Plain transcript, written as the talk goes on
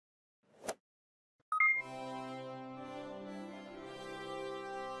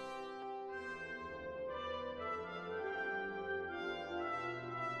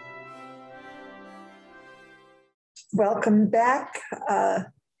Welcome back.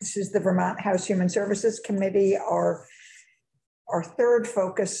 This is the Vermont House Human Services Committee, our third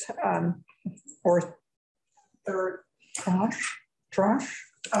focus, or third tranche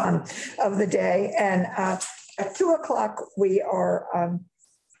of the day. And at 2 o'clock, we are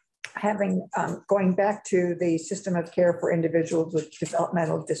going back to the system of care for individuals with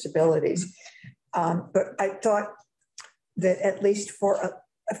developmental disabilities. But I thought that at least for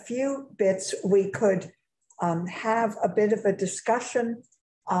a few bits, we could have a bit of a discussion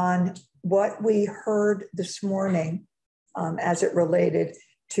on what we heard this morning as it related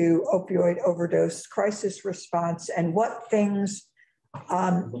to opioid overdose crisis response, and what things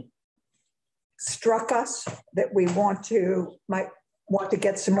struck us that we might want to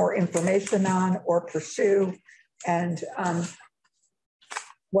get some more information on or pursue, and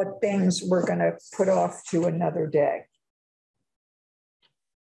what things we're going to put off to another day.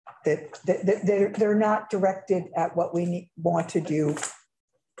 That they're not directed at what we want to do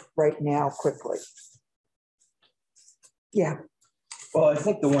right now quickly. Yeah. Well, I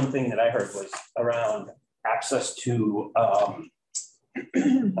think the one thing that I heard was around access to not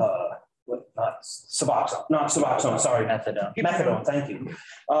Suboxone, sorry. Methadone, thank you.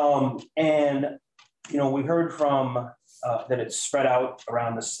 And, you know, we heard from that it's spread out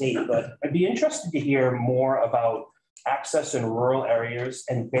around the state, but I'd be interested to hear more about access in rural areas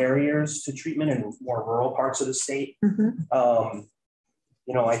and barriers to treatment in more rural parts of the state. Mm-hmm.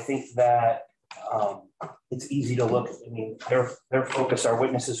 You know, I think that it's easy to look. I mean, their focus, our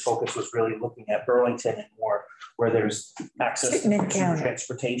witnesses' focus, was really looking at Burlington and more where there's access to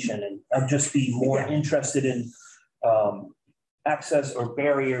transportation. And I'd just be more interested in access or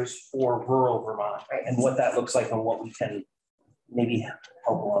barriers for rural Vermont, right? And what that looks like and what we can maybe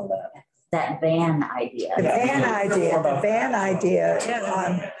help along that. That van idea. The van idea. Yeah,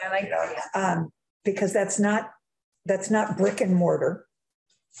 I like that. Because that's not brick and mortar.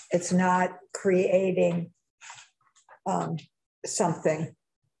 It's not creating something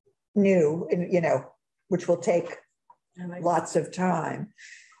new, you know, which will take lots of time,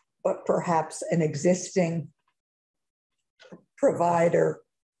 but perhaps an existing provider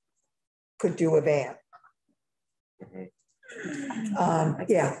could do a van. Mm-hmm.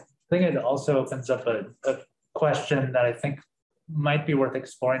 Yeah. I think it also opens up a question that I think might be worth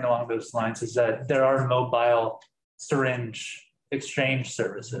exploring along those lines, is that there are mobile syringe exchange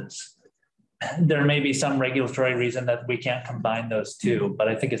services. There may be some regulatory reason that we can't combine those two, but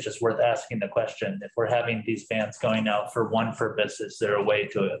I think it's just worth asking the question. If we're having these vans going out for one purpose, is there a way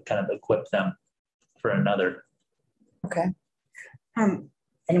to kind of equip them for another? Okay. And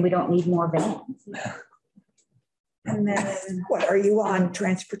we don't need more vans. And then, what are you on,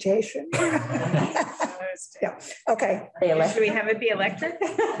 transportation? Yeah. Okay. Should we have it be electric?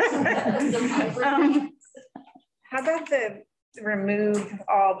 How about the remove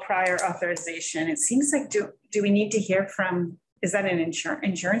all prior authorization? It seems like, do we need to hear from, is that an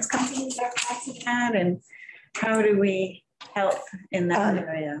insurance company that passing that? And how do we help in that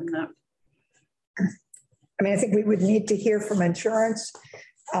area? I mean, I think we would need to hear from insurance.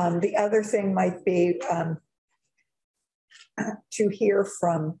 The other thing might be to hear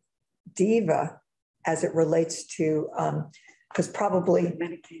from DEVA as it relates to, because probably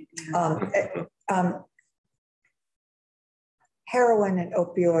heroin and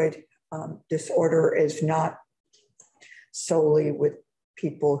opioid disorder is not solely with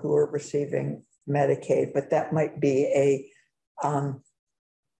people who are receiving Medicaid, but that might be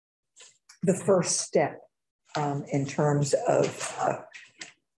the first step in terms of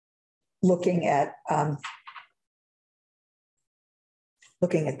looking at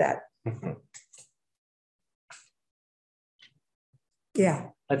that. Mm-hmm. Yeah.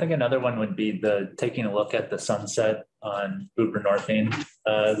 I think another one would be taking a look at the sunset on buprenorphine,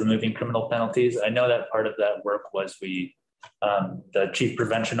 removing criminal penalties. I know that part of that work was the chief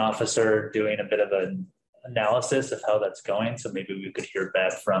prevention officer doing a bit of an analysis of how that's going. So maybe we could hear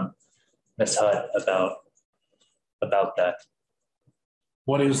back from Ms. Hutt about that.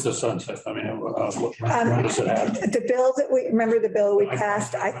 What is the sunset? I mean, what does it have? The bill that the bill we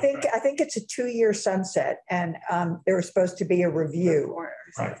passed, I think it's a 2-year sunset, and there was supposed to be a review.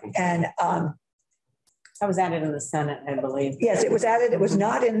 Right. And that was added in the Senate, I believe. Yes, it was added. It was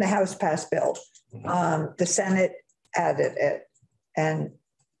not in the House passed bill. The Senate added it. And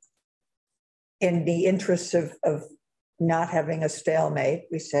in the interest of not having a stalemate,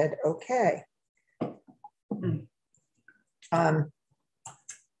 we said, okay.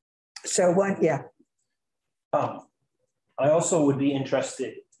 So one, yeah. I also would be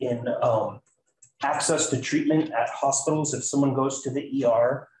interested in access to treatment at hospitals. If someone goes to the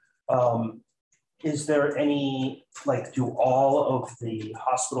ER, is there any, like, do all of the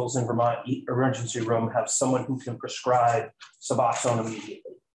hospitals in Vermont emergency room have someone who can prescribe Suboxone immediately?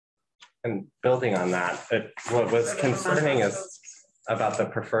 And building on that, what was concerning is about the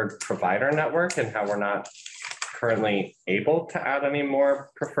preferred provider network and how we're not currently able to add any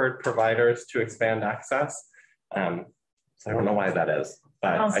more preferred providers to expand access. So I don't know why that is,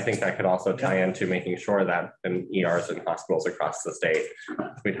 but I think that could also tie into making sure that in ERs and hospitals across the state,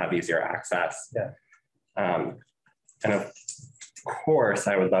 we'd have easier access. Yeah. And of course,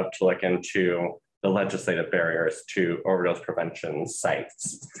 I would love to look into the legislative barriers to overdose prevention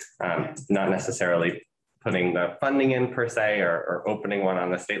sites, not necessarily putting the funding in per se or opening one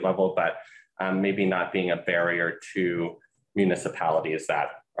on the state level, but maybe not being a barrier to municipalities that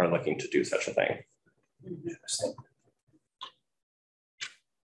are looking to do such a thing. Interesting.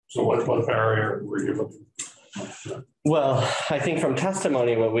 So what barrier were you looking for? Well, I think from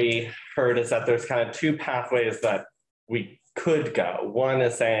testimony, what we heard is that there's kind of two pathways that we could go. One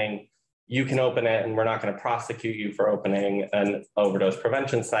is saying, you can open it and we're not going to prosecute you for opening an overdose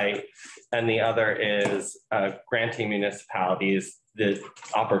prevention site. And the other is granting municipalities the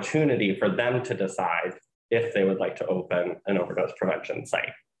opportunity for them to decide if they would like to open an overdose prevention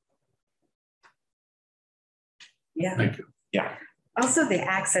site. Yeah. Thank you. Yeah. Also, the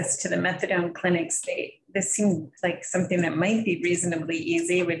access to the methadone clinics, this seemed like something that might be reasonably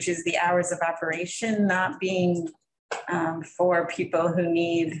easy, which is the hours of operation not being for people who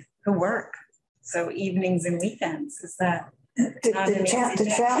work. So evenings and weekends, is that? The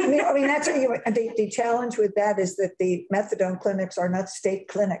challenge with that is that the methadone clinics are not state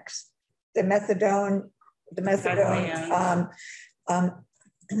clinics. The methadone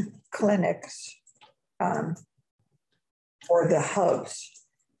clinics or the hubs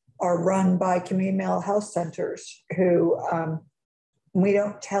are run by community mental health centers who we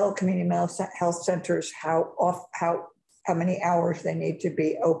don't tell community mental health centers how many hours they need to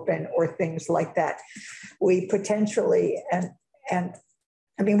be open or things like that. We potentially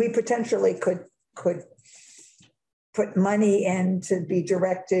we potentially could put money in to be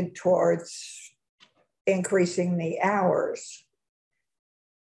directed towards increasing the hours.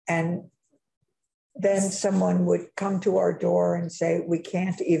 And then someone would come to our door and say, we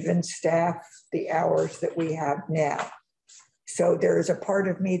can't even staff the hours that we have now. So there is a part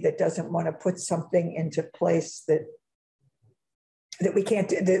of me that doesn't want to put something into place that we can't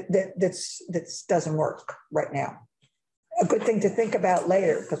do, that doesn't work right now. A good thing to think about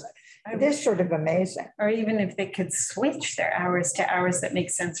later, because it is sort of amazing. Or even if they could switch their hours to hours that make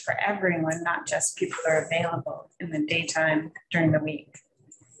sense for everyone, not just people who are available in the daytime during the week.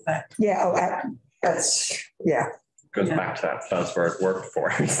 But yeah, Goes back to that buzzword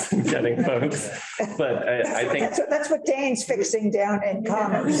workforce, getting folks. But I think that's what Dane's fixing down in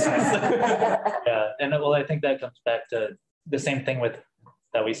commerce. Yeah, and well, I think that comes back to the same thing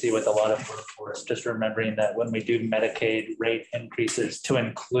that we see with a lot of workforce, just remembering that when we do Medicaid rate increases to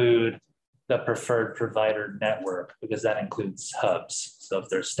include the preferred provider network, because that includes hubs. So if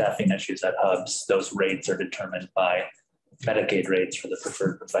there's staffing issues at hubs, those rates are determined by Medicaid rates for the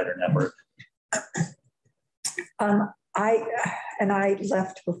preferred provider network. I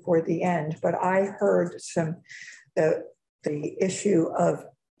left before the end, but I heard the issue of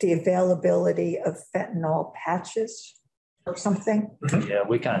the availability of fentanyl patches or something. Yeah,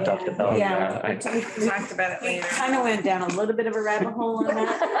 we kind of talked about Yeah, we talked about it later. Kind of went down a little bit of a rabbit hole on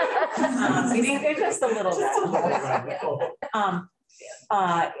that. Just a little bit.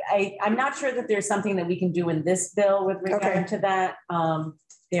 I'm not sure that there's something that we can do in this bill with regard to that.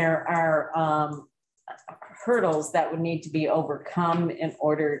 There are hurdles that would need to be overcome in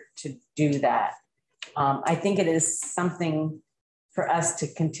order to do that. I think it is something for us to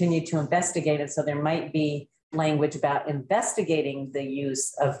continue to investigate it. So there might be language about investigating the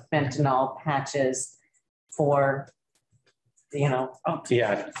use of fentanyl patches for, it's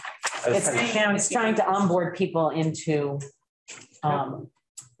trying to onboard people into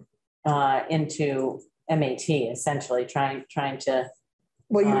MAT, essentially trying to.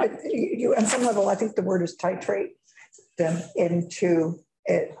 Well, you on some level, I think the word is titrate them into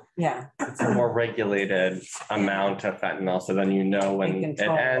it. Yeah. It's a more regulated amount of fentanyl. So then when it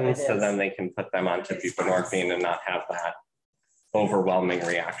ends, so then they can put them onto buprenorphine and not have that overwhelming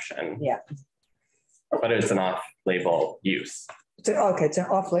reaction. Yeah. But it's an off-label use. It's an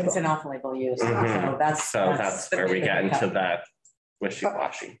off-label. It's an off-label use. Mm-hmm. So that's where we get into that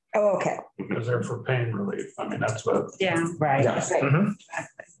wishy-washy. Oh, okay. Because they're for pain relief. I mean, that's what. Yeah. Right. Yeah. Right. Mm-hmm.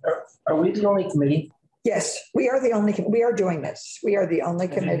 Are we the only committee? Yes, we are the only. We are doing this. We are the only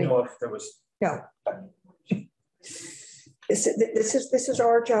committee. I didn't know if there was. No. This is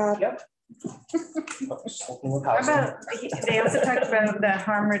our job. Yep. How about, they also talked about the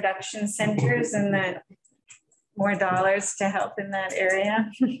harm reduction centers and the more dollars to help in that area.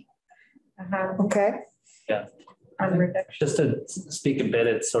 Okay. Yeah. Harm reduction. Just to speak a bit,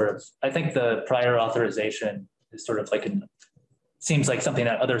 it's sort of, I think the prior authorization is sort of like, seems like something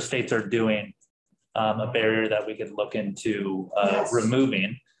that other states are doing, a barrier that we could look into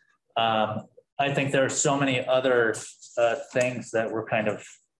removing. I think there are so many other things that were kind of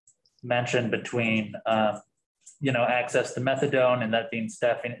mentioned between, access to methadone and that being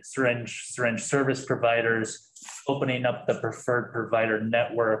staffing syringe service providers, opening up the preferred provider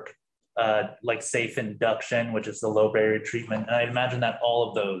network, like safe induction, which is the low barrier treatment. And I imagine that all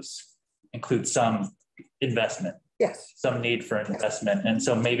of those include some investment. Yes. Some need for investment. And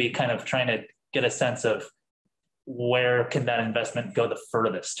so maybe kind of trying to get a sense of where can that investment go the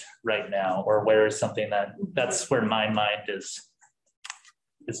furthest right now, or where is something that's where my mind is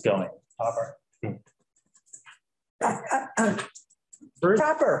going. Topper.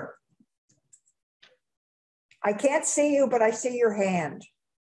 Topper. I can't see you, but I see your hand.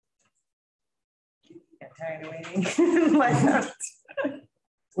 Get tired of waiting.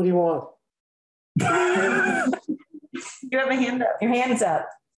 What do you want? You have a hand up. Your hand's up.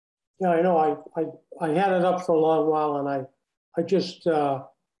 Yeah, I know. I had it up for a long while and I just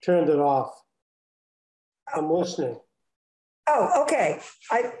turned it off. I'm listening. Oh, okay.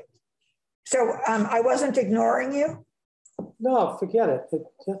 I wasn't ignoring you? No, forget it.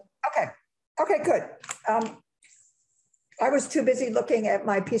 Okay, good. I was too busy looking at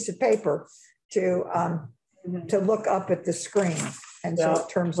my piece of paper to look up at the screen. And so it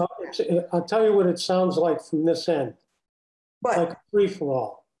turns out. I'll tell you what it sounds like from this end. What? Like a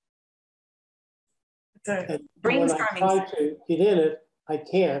free-for-all. Brainstorming. When I try to get in it, I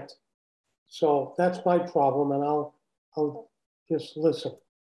can't. So that's my problem, and I'll just listen.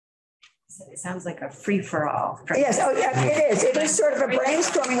 It sounds like a free-for-all. Yes, oh yeah, it is. It is sort of a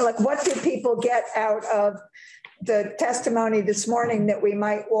brainstorming, like what do people get out of the testimony this morning that we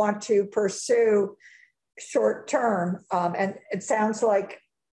might want to pursue short term? And it sounds like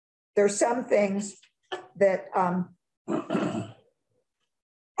there's some things that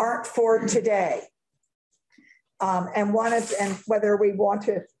aren't for today. And whether we want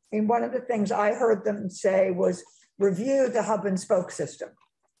to, one of the things I heard them say was review the hub and spoke system.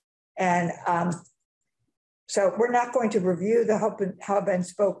 And so we're not going to review the hub and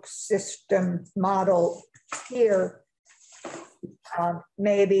spoke system model here.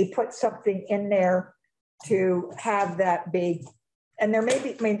 Maybe put something in there to have that be, and there may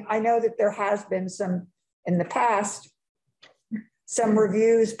be, I know that there has been some in the past, some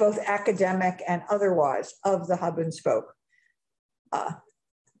reviews, both academic and otherwise, of the hub and spoke.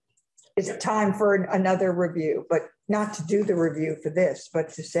 Is it time for another review? But not to do the review for this, but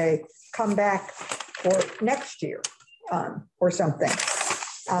to say, come back for next year or something.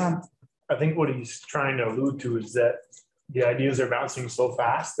 I think what he's trying to allude to is that the ideas are bouncing so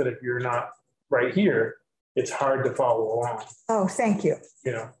fast that if you're not right here, it's hard to follow along. Oh, thank you.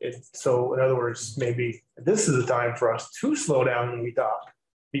 So in other words, maybe this is a time for us to slow down when we talk,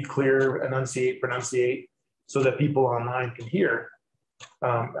 be clear, enunciate, pronunciate, so that people online can hear.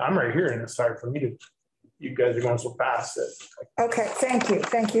 I'm right here, and it's hard for me to, you guys are going so fast. Okay, thank you.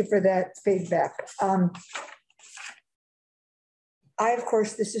 Thank you for that feedback. Of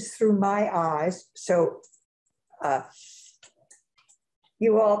course, this is through my eyes, so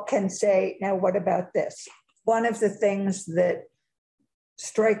you all can say, now what about this? One of the things that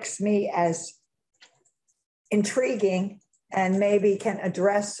strikes me as intriguing and maybe can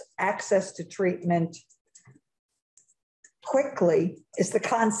address access to treatment quickly is the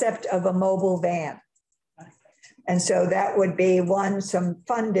concept of a mobile van. And so that would be one, some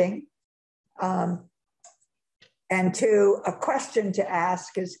funding, and two, a question to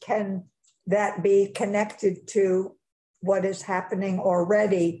ask is, can that be connected to what is happening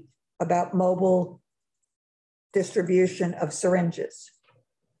already about mobile distribution of syringes?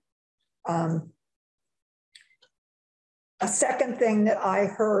 A second thing that I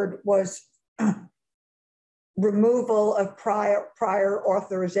heard was removal of prior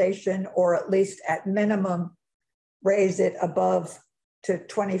authorization, or at least at minimum, raise it above to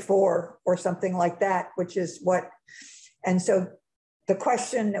 24 or something like that, which is what, and so the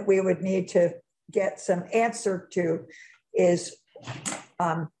question that we would need to get some answer to is,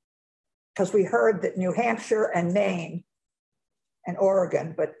 because we heard that New Hampshire and Maine and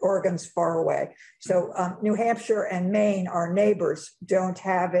Oregon, but Oregon's far away. So New Hampshire and Maine, our neighbors, don't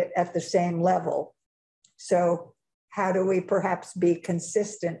have it at the same level. So how do we perhaps be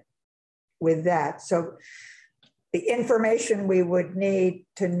consistent with that? So the information we would need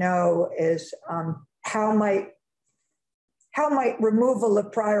to know is how might removal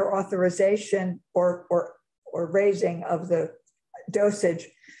of prior authorization or raising of the dosage.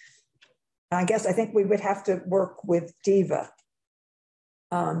 I think we would have to work with DEVA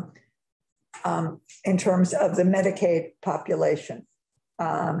in terms of the Medicaid population.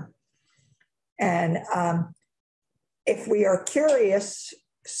 If we are curious,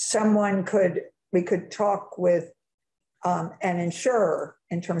 we could talk with an insurer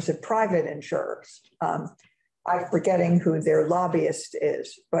in terms of private insurers. I'm forgetting who their lobbyist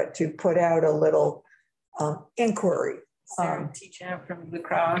is, but to put out a little inquiry. Teach out from Blue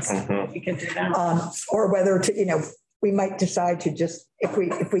Cross, we could do that. Or whether to, we might decide to just, if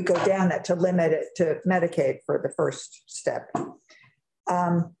we go down that, to limit it to Medicaid for the first step.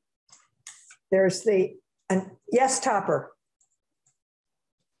 There's yes, Topper.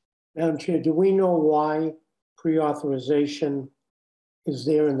 Madam Chair, do we know why pre-authorization is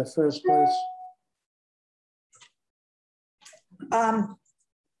there in the first place?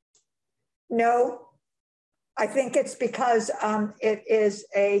 No, I think it's because it is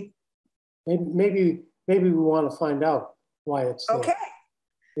a. Maybe we want to find out why it's there. Okay.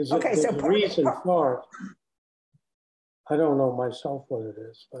 There's a reason for it. I don't know myself what it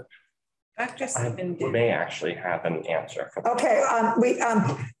is, but. We may actually have an answer. Okay,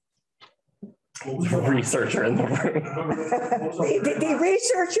 researcher in the room. the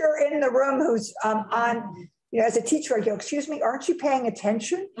researcher in the room who's on, as a teacher, I go, excuse me, aren't you paying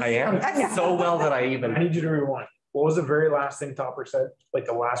attention? I am so well that I need you to rewind. What was the very last thing Topper said? Like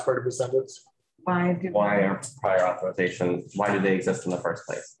the last part of his sentence? Why are prior authorization? Why did they exist in the first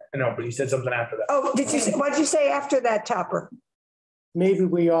place? I know, but he said something after that. Oh, what did you say after that, Topper? Maybe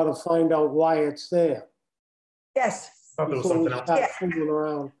we ought to find out why it's there. Yes. I thought there was something else.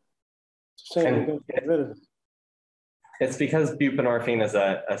 Around saying we're get rid of it. It's because buprenorphine is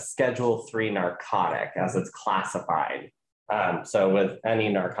a Schedule III narcotic as it's classified. So with any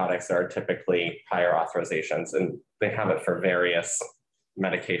narcotics, there are typically prior authorizations, and they have it for various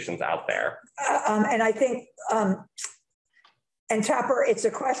medications out there. And I think, and Topper, it's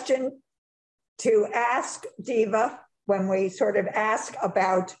a question to ask DEVA when we sort of ask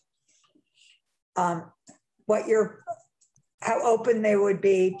about how open they would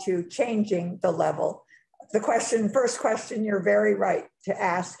be to changing the level. The first question, you're very right to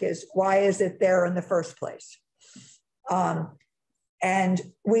ask is, why is it there in the first place? And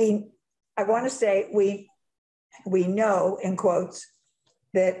I want to say, we know, in quotes,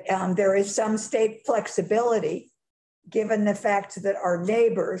 that there is some state flexibility given the fact that our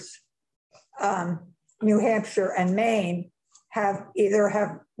neighbors, New Hampshire and Maine, have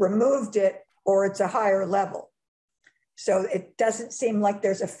removed it or it's a higher level. So it doesn't seem like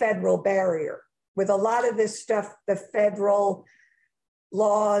there's a federal barrier. With a lot of this stuff, the federal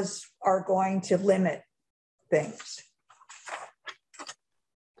laws are going to limit things.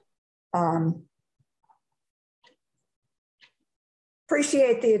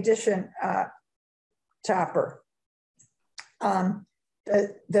 Appreciate the addition, Topper. To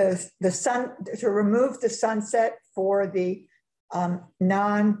remove the sunset for the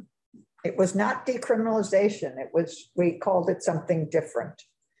it was not decriminalization. We called it something different.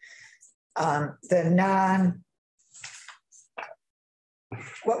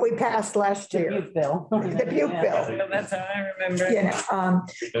 What we passed last year. The Butte Bill. The Butte Bill. That's how I remember.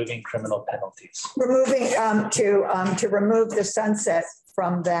 Removing criminal penalties. To remove the sunset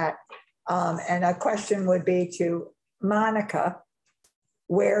from that. And a question would be to Monica,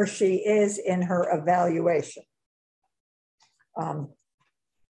 where she is in her evaluation.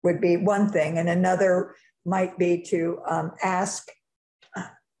 Would be one thing. And another might be to ask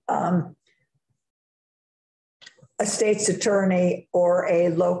a state's attorney or a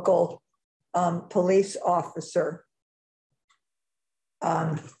local police officer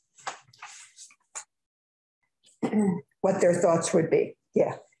what their thoughts would be.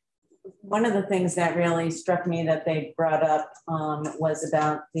 Yeah. One of the things that really struck me that they brought up was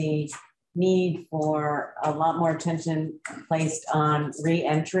about the need for a lot more attention placed on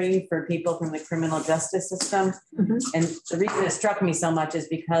re-entry for people from the criminal justice system. Mm-hmm. And the reason it struck me so much is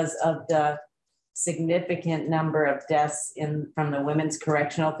because of the significant number of deaths from the women's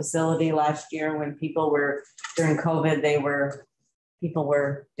correctional facility last year when people were, during COVID, people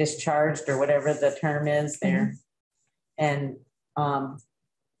were discharged or whatever the term is there. Mm-hmm. And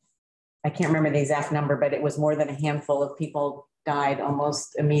I can't remember the exact number, but it was more than a handful of people died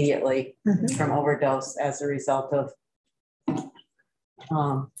almost immediately from overdose as a result of,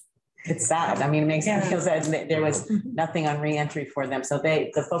 it's sad. I mean, it makes me feel sad that there was nothing on reentry for them. So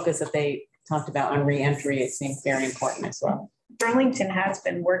the focus that they talked about on reentry, it seems very important as well. Burlington has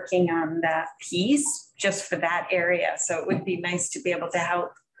been working on that piece just for that area. So it would be nice to be able to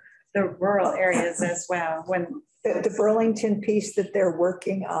help the rural areas as well. When the Burlington piece that they're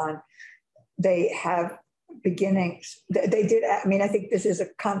working on, they have beginnings. They did, I mean, I think this is a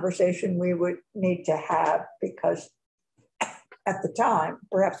conversation we would need to have, because at the time,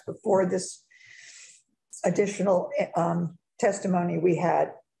 perhaps before this additional testimony we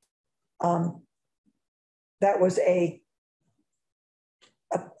had, that was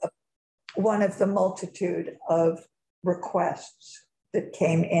one of the multitude of requests that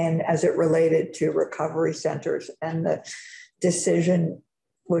came in as it related to recovery centers. And the decision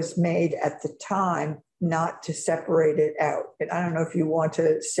was made at the time not to separate it out. And I don't know if you want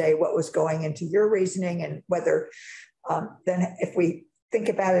to say what was going into your reasoning, and whether then if we think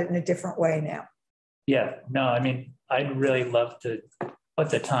about it in a different way now. Yeah, no, I mean, I'd really love to put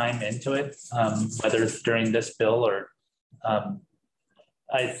the time into it, whether it's during this bill or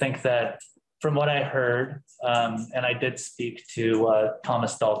I think that from what I heard, and I did speak to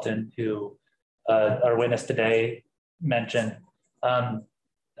Thomas Dalton, who our witness today mentioned,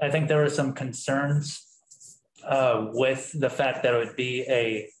 I think there were some concerns with the fact that it would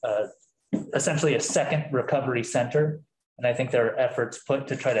be essentially a second recovery center. And I think there are efforts put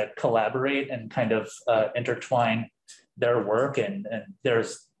to try to collaborate and kind of intertwine their work. And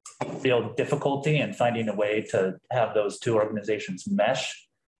there's real difficulty in finding a way to have those two organizations mesh.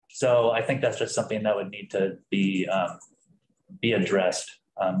 So I think that's just something that would need to be addressed.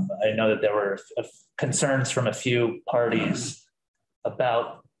 I know that there were concerns from a few parties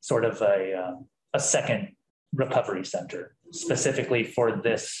about sort of a second recovery center specifically for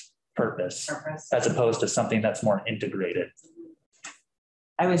this purpose, as opposed to something that's more integrated.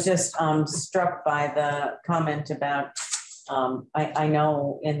 I was just struck by the comment about, I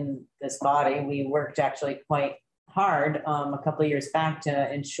know in this body, we worked actually quite hard a couple of years back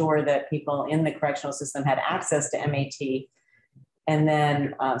to ensure that people in the correctional system had access to MAT. And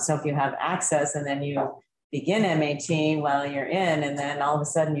then, so if you have access and then you begin MAT while you're in, and then all of a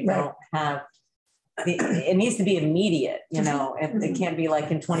sudden you don't have, it needs to be immediate, you know, it can't be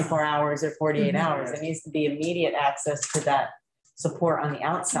like in 24 hours or 48 hours. It needs to be immediate access to that support on the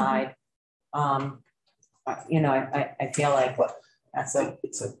outside. You know, I feel like that's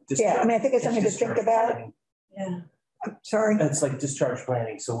yeah, I mean, I think it's something to think about. Yeah. I'm sorry. It's like discharge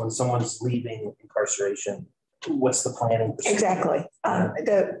planning. So when someone's leaving incarceration, what's the planning? Exactly.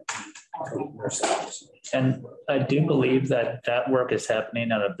 And I do believe that work is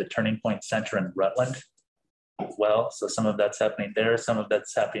happening out of the Turning Point Center in Rutland as well. So some of that's happening there. Some of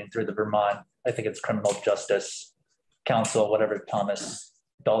that's happening through the Vermont, I think it's Criminal Justice Council, whatever Thomas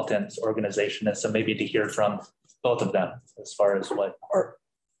Dalton's organization is. So maybe to hear from both of them as far as what. Or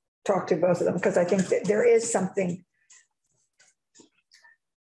talk to both of them, because I think that there is something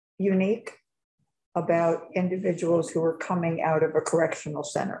unique about individuals who are coming out of a correctional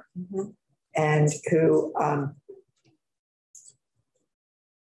center and who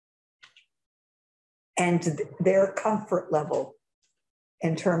and their comfort level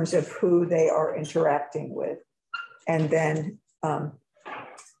in terms of who they are interacting with, and then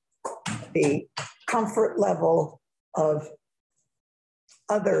the comfort level of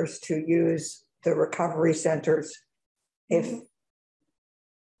others to use the recovery centers if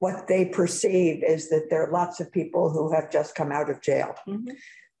what they perceive is that there are lots of people who have just come out of jail.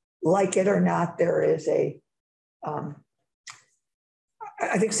 Like it or not, there is I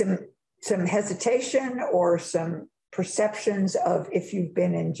think some hesitation or some perceptions of, if you've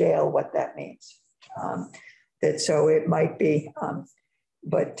been in jail, what that means. That so it might be,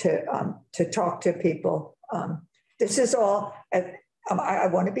 but to talk to people, this is all. I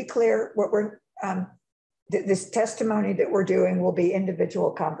want to be clear. What we're this testimony that we're doing will be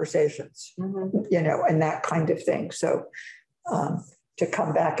individual conversations, you know, and that kind of thing. So to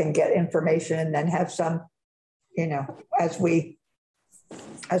come back and get information and then have some, you know, as we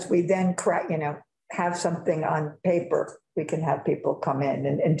then crack, you know, have something on paper, we can have people come in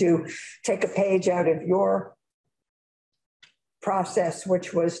and take a page out of your process,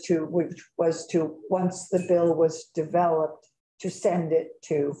 which was to once the bill was developed, to send it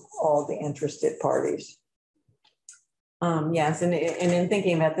to all the interested parties. Yes, and in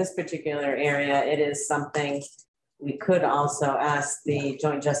thinking about this particular area, it is something we could also ask the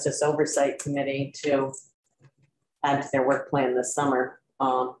Joint Justice Oversight Committee to add to their work plan this summer,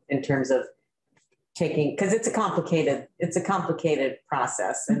 in terms of taking, because it's a complicated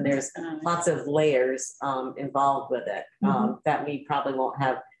process, and there's lots of layers involved with it that we probably won't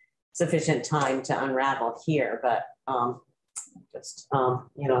have sufficient time to unravel here, but just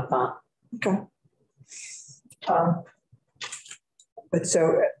you know, thought Okay. But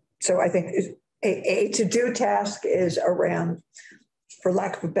so I think a to-do task is around, for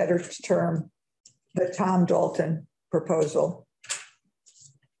lack of a better term, the Tom Dalton proposal,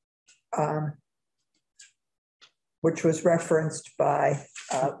 which was referenced by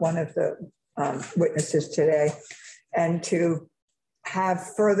one of the witnesses today, and to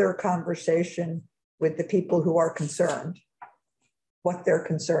have further conversation with the people who are concerned, what their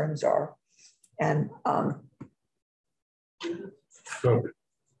concerns are. And So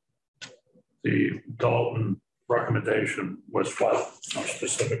the Dalton recommendation was what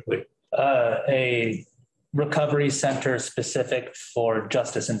specifically? A recovery center specific for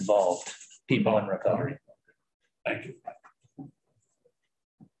justice involved people in recovery. Thank you.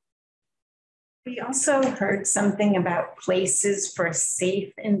 We also heard something about places for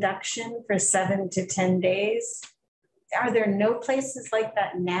safe induction for 7 to 10 days. Are there no places like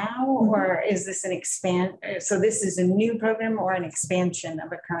that now, or is this an so this is a new program or an expansion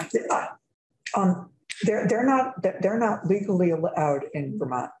of a current? They're not legally allowed in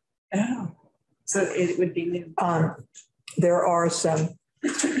Vermont. Oh, so it would be new. There are some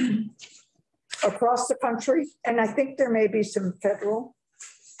across the country, and I think there may be some federal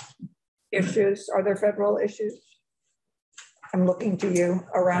issues. Are there federal issues? I'm looking to you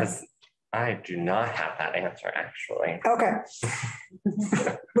around. I do not have that answer, actually. Okay.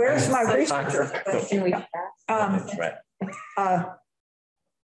 Where's my researcher?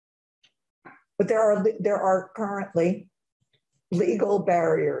 But there are currently legal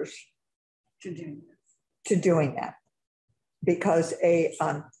barriers to doing that, because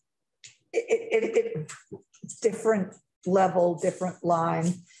different level, different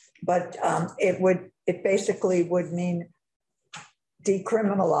line, but it basically would mean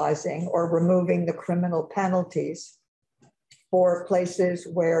decriminalizing or removing the criminal penalties for places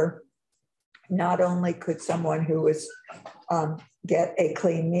where not only could someone who was get a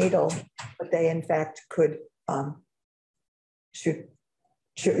clean needle, but they in fact could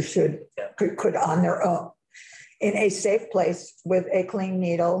could on their own in a safe place with a clean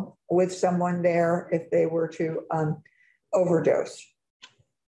needle with someone there if they were to overdose.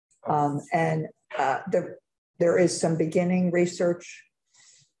 There is some beginning research.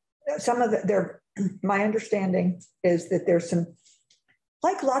 My understanding is that there's some,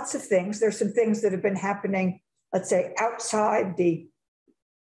 like lots of things, there's some things that have been happening, let's say, outside the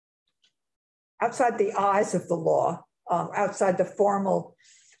eyes of the law, outside the formal,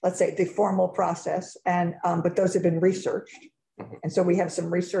 let's say, the formal process, and but those have been researched. And so we have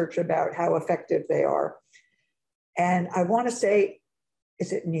some research about how effective they are. And I want to say,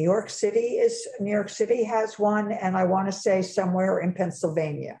 is it New York City? New York City has one, and I want to say somewhere in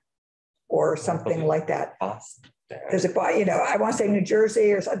Pennsylvania or something like that. There's I want to say New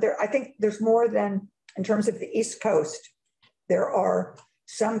Jersey or there. I think there's more than, in terms of the East Coast, there are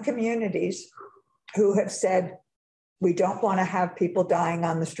some communities who have said, we don't want to have people dying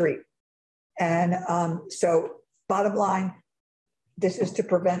on the street. And so bottom line, this is to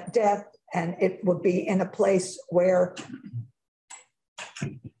prevent death, and it would be in a place where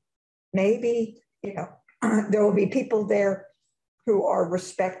maybe, there will be people there who are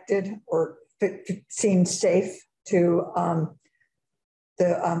respected or seem safe to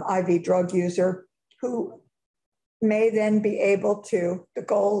the IV drug user, who may then be able to, the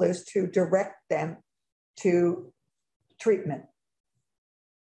goal is to direct them to treatment.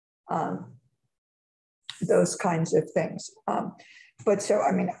 Those kinds of things. But so,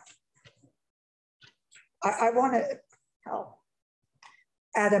 I mean, I want to help.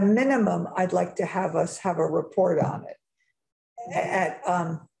 At a minimum, I'd like to have us have a report on it.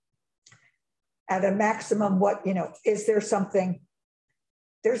 At a maximum, is there something?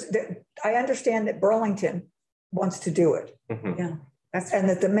 I understand that Burlington wants to do it. Mm-hmm. Yeah, and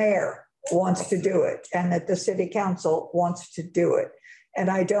that the mayor wants to do it, and that the city council wants to do it. And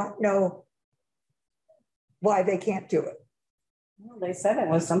I don't know why they can't do it. Well, they said it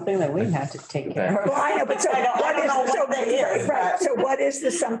was something that we had to take care of. Well, I know, but so what is the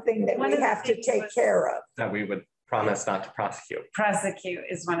something that we have to take care of? That we would promise not to prosecute. Prosecute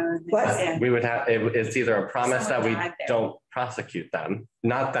is one of the things. Yeah. We would have, it's either a promise that we don't prosecute them,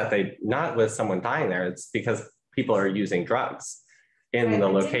 not with someone dying there, it's because people are using drugs in the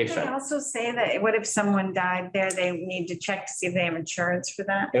location. Didn't they also say that what if someone died there, they need to check to see if they have insurance for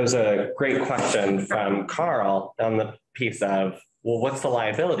that? It was a great question from Carl on the piece of, well, what's the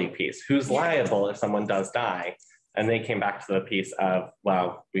liability piece? Who's liable if someone does die? And they came back to the piece of,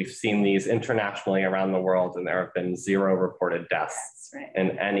 well, we've seen these internationally around the world, and there have been 0 reported deaths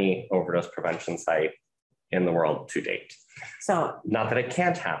in any overdose prevention site in the world to date. So not that it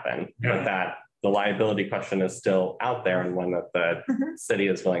can't happen, but that the liability question is still out there and one that the city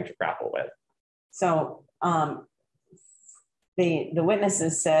is willing to grapple with. So the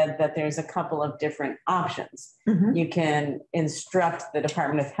witnesses said that there's a couple of different options. You can instruct the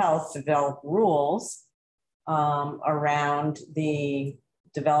Department of Health to develop rules around the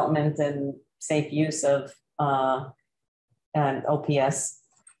development and safe use of an OPS,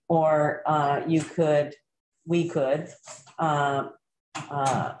 or we could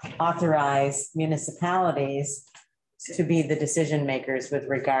authorize municipalities to be the decision makers with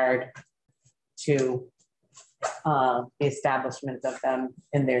regard to the establishment of them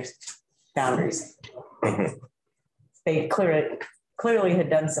in their boundaries. They clearly had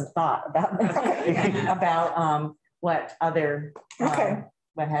done some thought about about what other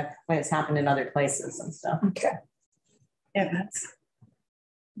what has happened in other places and stuff. Okay. Yeah, that's.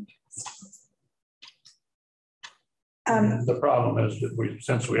 The problem is that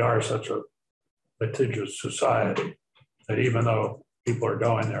since we are such a litigious society, that even though people are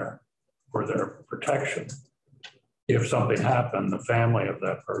going there for their protection, if something happened, the family of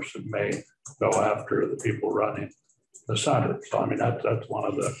that person may go after the people running the center. So I mean, that's one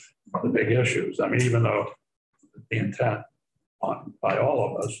of the big issues. I mean, even though the intent by all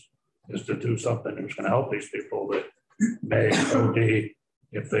of us is to do something that's going to help these people that may OD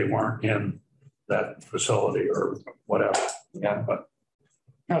if they weren't in that facility or whatever. Yeah, but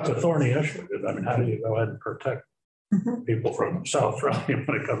that's a thorny issue. I mean, how do you go ahead and protect people from themselves, really,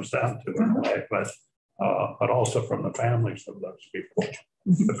 when it comes down to it? But also from the families of those people,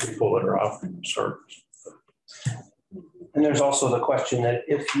 the people that are offering the service. And there's also the question that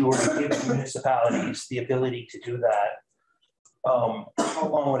if you were to give municipalities the ability to do that, how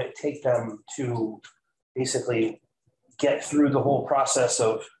long would it take them to basically get through the whole process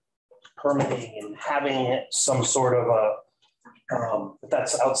of permitting and having some sort of a,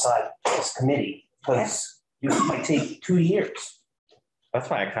 that's outside this committee, because it might take 2 years. That's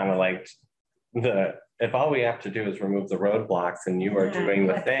why I kind of liked if all we have to do is remove the roadblocks and you are doing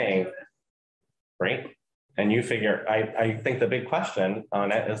the thing, great. And you figure, I think the big question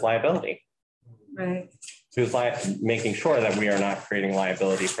on it is liability. Right. Who's making sure that we are not creating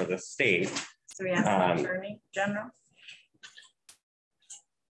liability for the state. So we have an attorney general.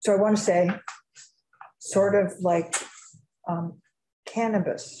 So I want to say, sort of like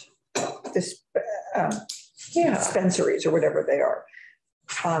cannabis dispensaries or whatever they are.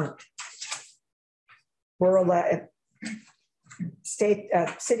 We're allowed,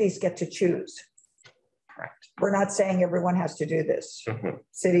 cities get to choose. Correct. We're not saying everyone has to do this.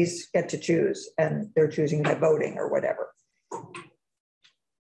 Cities get to choose, and they're choosing by voting or whatever.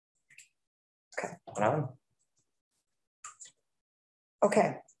 Okay.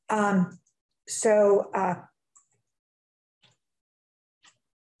 Okay. So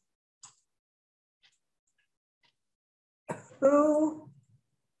who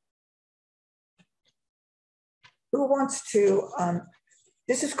wants to,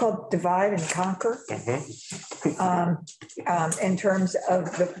 this is called divide and conquer in terms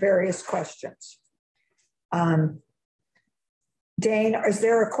of the various questions. Dane, is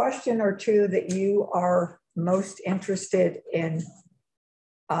there a question or two that you are most interested in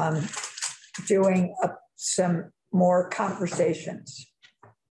doing some more conversations?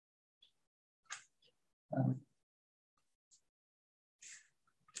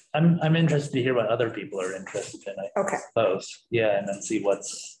 I'm interested to hear what other people are interested in. I suppose. Yeah, and then see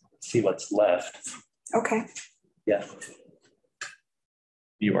what's left. Okay. Yeah.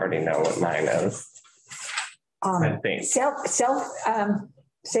 You already know what mine is. I think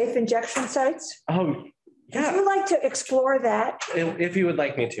safe injection sites. Oh, yeah. Would you like to explore that? If you would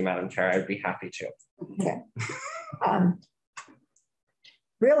like me to, Madam Chair, I'd be happy to. Okay.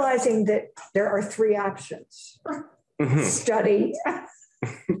 Realizing that there are 3 options: study.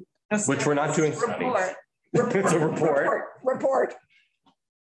 Which we're not doing studies. It's a report.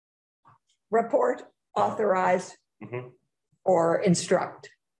 Report, authorize, or instruct.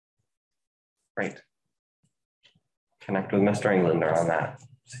 Great. Connect with Mr. Englander on that.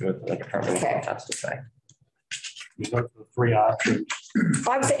 See what the department has to say. These are the 3 options.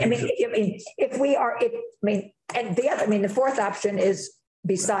 I'm saying, if we are, and the 4th option is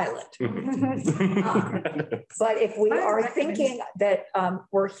be silent. But if we are thinking that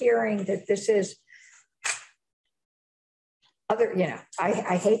we're hearing that this is other,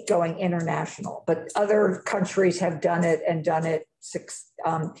 I hate going international, but other countries have done it and done it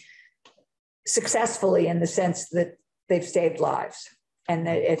successfully in the sense that they've saved lives and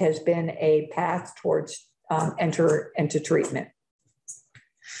that it has been a path towards enter into treatment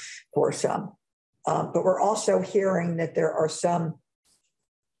for some. But we're also hearing that there are some,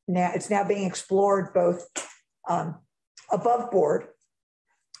 now it's now being explored both above board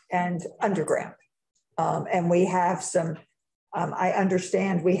and underground. And we have some, I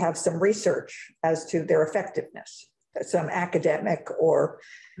understand we have some research as to their effectiveness, some academic or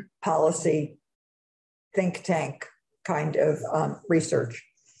policy think tank kind of research.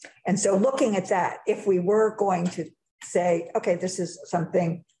 And so looking at that, if we were going to say, okay, this is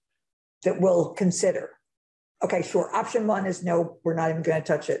something that we'll consider. Okay, sure. Option one is no, we're not even going to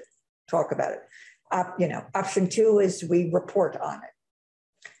touch it, talk about it. Option two is we report on it.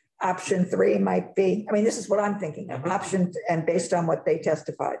 Option three might be, I mean, this is what I'm thinking of, option, and based on what they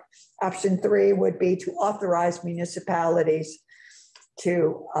testified. Option three would be to authorize municipalities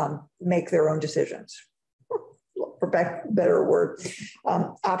to make their own decisions, for better word.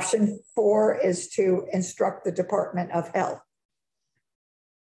 Option four is to instruct the Department of Health.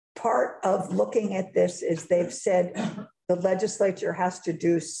 Part of looking at this is they've said the legislature has to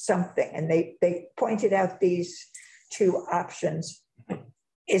do something, and they pointed out these two options.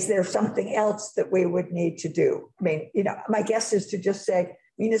 Is there something else that we would need to do? I mean, my guess is to just say,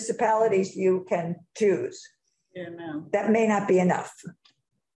 municipalities, you can choose. Yeah, no. That may not be enough.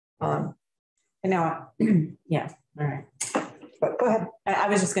 Yeah, all right. But go ahead. I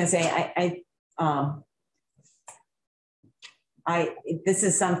was just going to say, this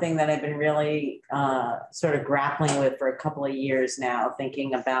is something that I've been really sort of grappling with for a couple of years now,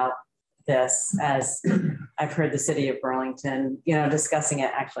 thinking about this, as I've heard the city of Burlington, discussing it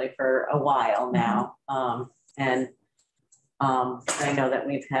actually for a while now. And I know that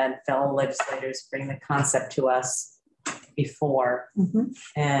we've had fellow legislators bring the concept to us before.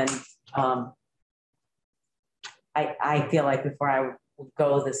 And I feel like before I would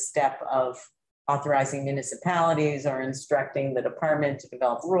go the step of authorizing municipalities or instructing the department to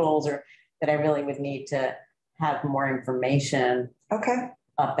develop rules, or that I really would need to have more information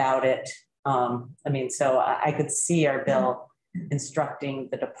about it. So I could see our bill instructing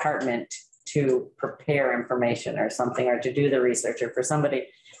the department to prepare information or something, or to do the research, or for somebody.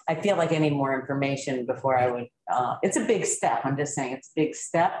 I feel like I need more information before I would, it's a big step. I'm just saying it's a big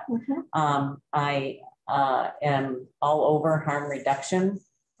step. I am all over harm reduction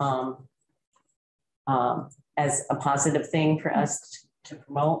as a positive thing for us to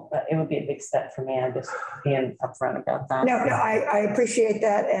promote, but it would be a big step for me. I'm just being upfront about that. No, I appreciate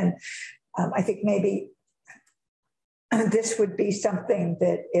that. And I think maybe this would be something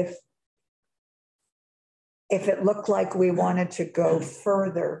that if it looked like we wanted to go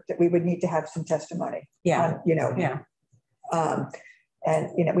further, that we would need to have some testimony. Yeah. And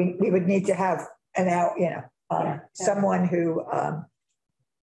we would need to have someone who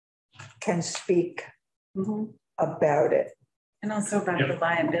can speak about it. And also about the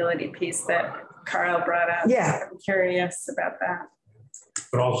liability piece that Carl brought up. Yeah. I'm curious about that.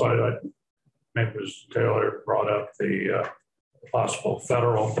 But also, maybe Ms. Taylor brought up the possible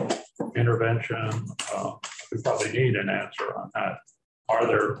federal intervention. We probably need an answer on that. Are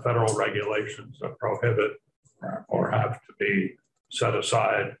there federal regulations that prohibit or have to be set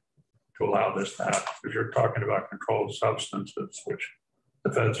aside to allow this to happen? Because you're talking about controlled substances, which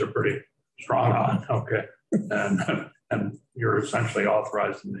the feds are pretty strong on, and you're essentially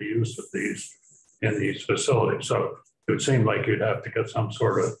authorizing the use of these in these facilities. So it would seem like you'd have to get some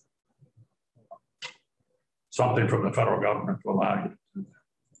sort of something from the federal government to allow you to,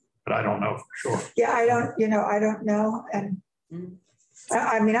 but I don't know for sure. Yeah, I don't know. And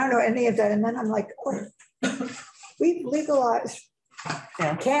I don't know any of that. And then I'm like, we've legalized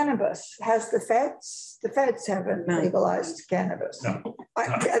cannabis. Has the feds haven't legalized cannabis. No.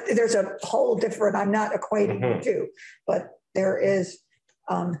 There's a whole different, I'm not equating the two, but there is,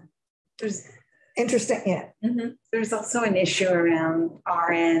 there's interesting, There's also an issue around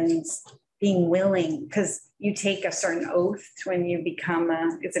RNs being willing, because you take a certain oath when you become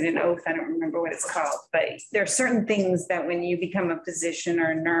is it an oath? I don't remember what it's called, but there are certain things that when you become a physician or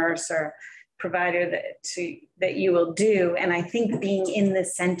a nurse or provider that you will do. And I think being in the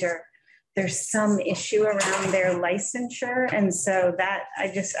center, there's some issue around their licensure. And so that I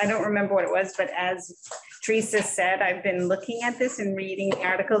don't remember what it was, but as Teresa said, I've been looking at this and reading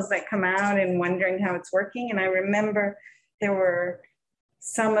articles that come out and wondering how it's working. And I remember there were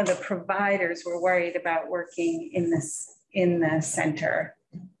some of the providers were worried about working in the center,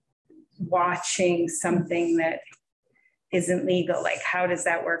 watching something that isn't legal. Like, how does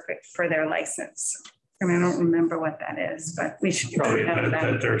that work for their license? I mean, I don't remember what that is, but we should probably know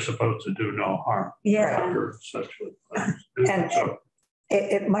that they're supposed to do no harm. Yeah. and so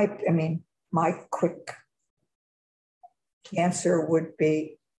it might, I mean, my quick answer would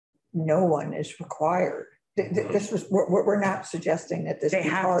be no one is required. This was, we're not suggesting that this They be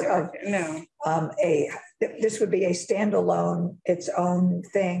have part to, of no. this would be a standalone, its own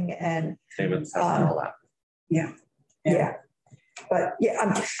thing, and They would set all that. Yeah. yeah. But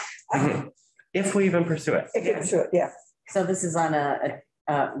yeah, If we even pursue it. if you pursue it, yeah. So this is on a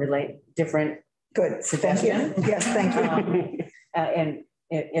different Good. suggestion. Thank you. Yes, thank you. And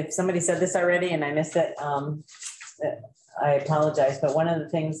if somebody said this already and I missed it, I apologize. But one of the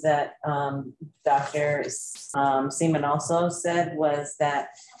things that Dr. Seaman also said was that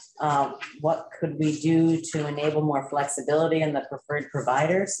what could we do to enable more flexibility in the preferred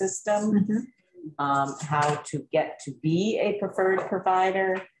provider system? How to get to be a preferred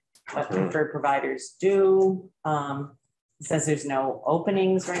provider, what preferred providers do. It says there's no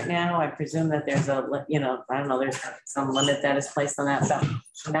openings right now. I presume that there's a, I don't know, there's some limit that is placed on that.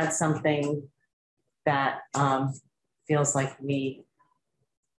 So that's something that feels like we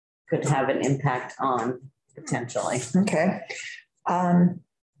could have an impact on potentially. Okay. I'm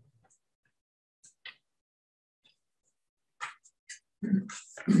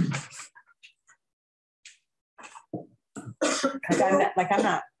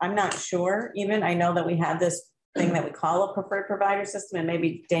not sure even. I know that we have this thing that we call a preferred provider system, and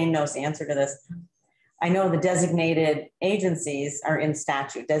maybe Dane knows the answer to this. I know the designated agencies are in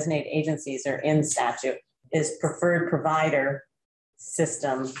statute. Designated agencies are in statute. Is preferred provider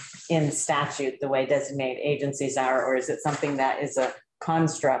system in statute the way designated agencies are, or is it something that is a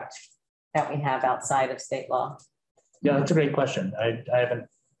construct that we have outside of state law? Yeah, that's a great question. I haven't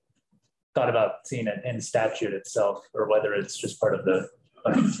thought about seeing it in statute itself, or whether it's just part of the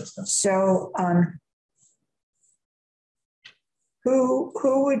system. So who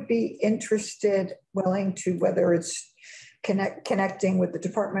would be interested, willing to, whether it's connecting with the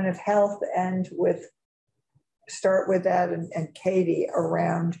Department of Health and start with that and Katie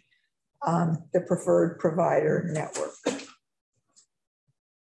around the preferred provider network?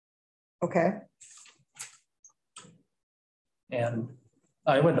 Okay. And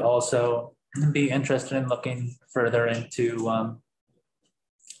I would also be interested in looking further into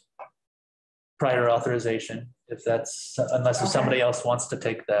prior authorization, if that's, unless if somebody else wants to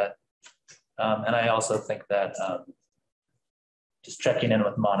take that. And I also think that just checking in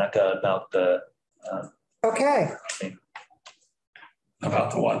with Monica about the okay.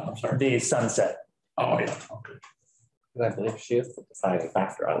 About the what? I'm sorry. The sunset. Oh, yeah. Okay. I believe she is the deciding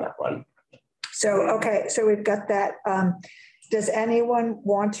factor on that one. So, okay, so we've got that. Does anyone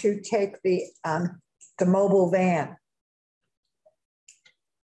want to take the mobile van?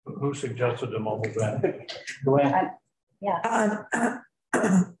 Who suggested the mobile van?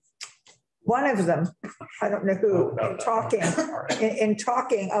 One of them, I don't know who, in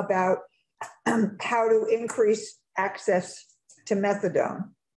talking about how to increase access to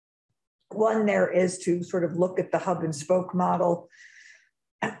methadone. One there is to sort of look at the hub and spoke model,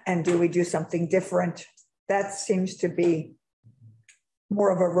 and do we do something different? That seems to be more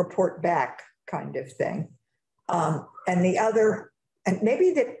of a report back kind of thing. And the other, and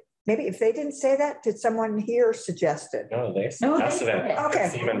maybe if they didn't say that, did someone here suggest it? No, they suggested it. Okay.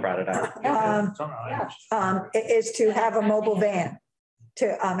 Stephen brought it up. Is to have a mobile van,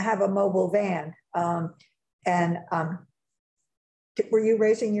 and were you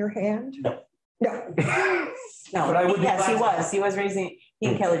raising your hand? No. No, But he was raising, he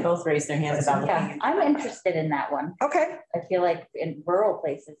and Kelly both raised their hands about Yeah, I'm interested in that one. Okay. I feel like in rural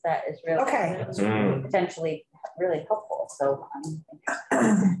places, that is really potentially really helpful. So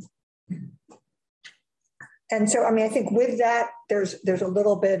And so, I mean, I think with that, there's a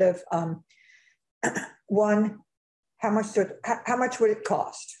little bit of one, how much would it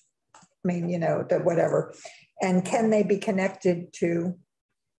cost? I mean, the whatever, and can they be connected to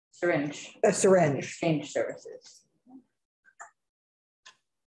a syringe exchange services?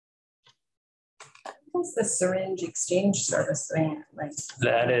 What's the syringe exchange service van? Like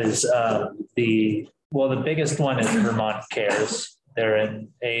That is the biggest one is Vermont Cares. They're an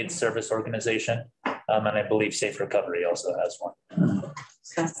AIDS service organization. And I believe Safe Recovery also has one.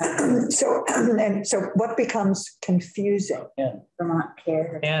 So what becomes confusing? Vermont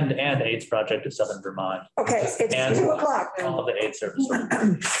Care. And AIDS Project is up in Vermont. Okay, it's 2:00. All of the AIDS service.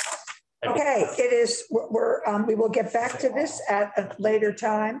 Okay, it is, we will get back to this at a later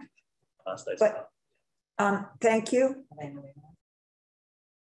time. But thank you.